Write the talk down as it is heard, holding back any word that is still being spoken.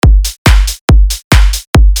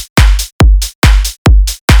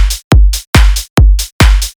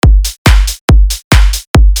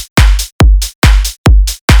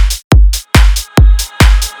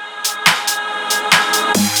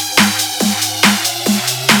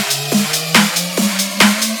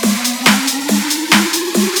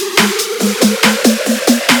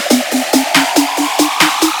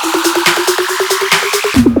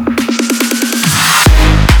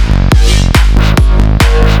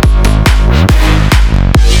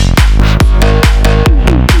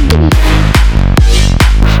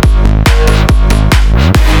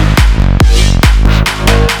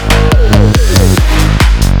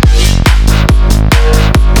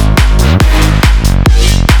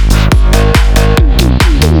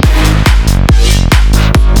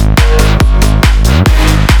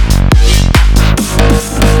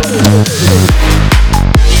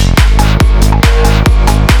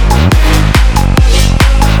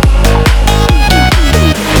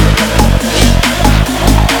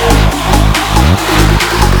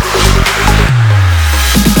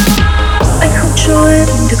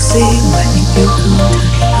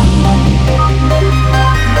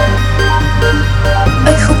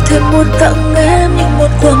muốn tặng em những món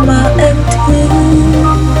quà mà em thích.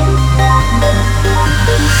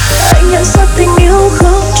 Anh nhận ra tình yêu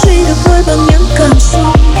không chỉ được nuôi bằng những cảm xúc.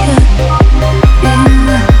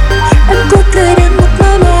 Em có thể đến một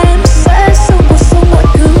nơi mà em sẽ sống cuộc sống mọi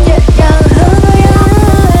thứ nhẹ nhàng hơn.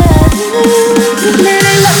 Nên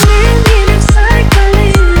anh lặng lẽ nhìn em say qua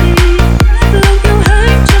ly ly. Lòng yêu hay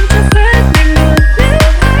chẳng cho phép mình được biết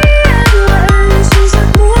thấy em là anh. Dù rất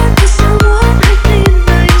muốn thì sao muốn hãy tin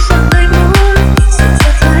anh rằng anh muốn rất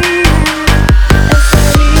rất lấy em. Em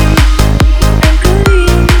phải đi, em cứ đi.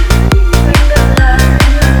 Anh ở lại,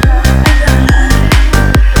 anh ở lại.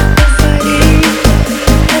 Em phải đi, em cứ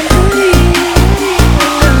đi.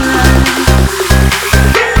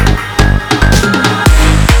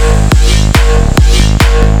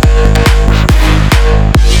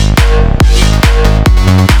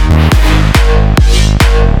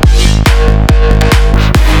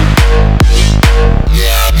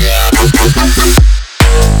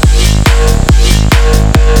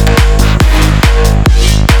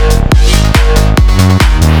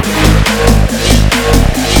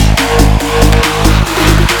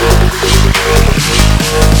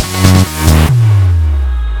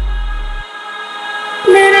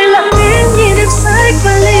 Nên anh lặng lẽ nhìn em say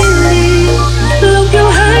qua ly ly. Lòng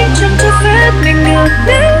yêu hay chẳng cho phép mình được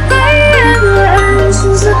biết thấy em là anh.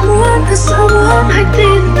 Dù rất muốn thật sự muốn hãy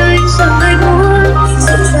tin anh rằng anh muốn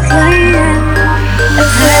rất rất lấy em. Em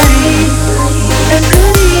phải đi, em cứ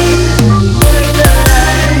đi. Anh ở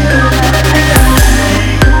lại, anh ở lại.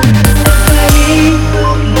 Em phải đi,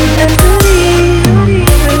 em cứ đi.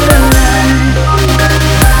 Anh ở lại.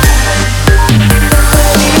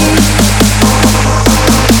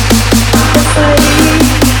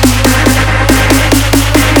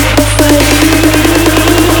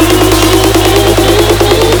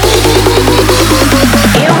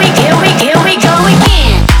 Here we go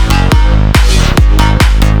again.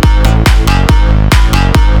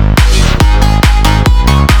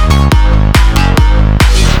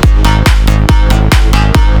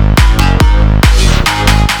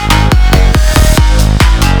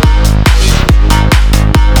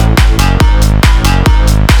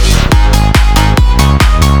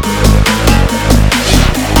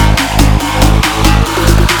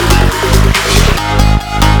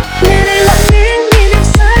 Nên anh lặng lẽ nhìn em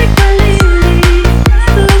say qua ly ly.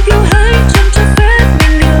 Lòng yêu hay chẳng cho phép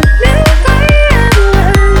mình được biết thấy em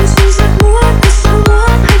là anh. Dù rất muốn thì sao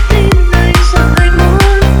muốn hãy tin anh rằng anh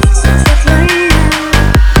muốn rất rất lấy em.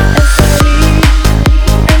 Em phải đi,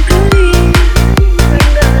 em cứ đi.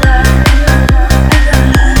 Anh ở lại, anh ở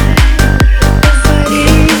lại. Em phải đi,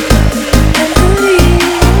 em cứ đi.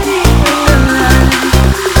 Anh ở lại.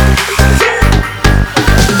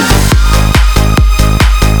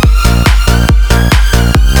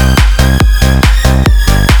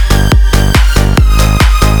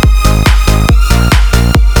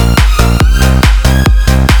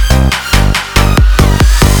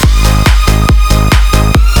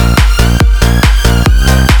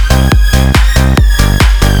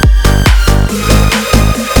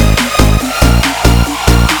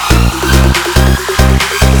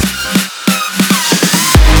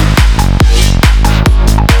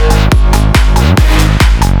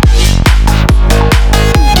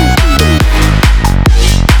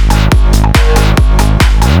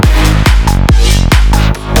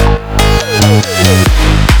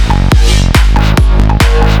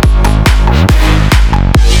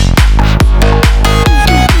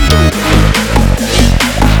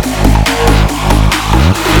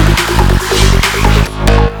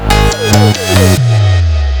 Yeah.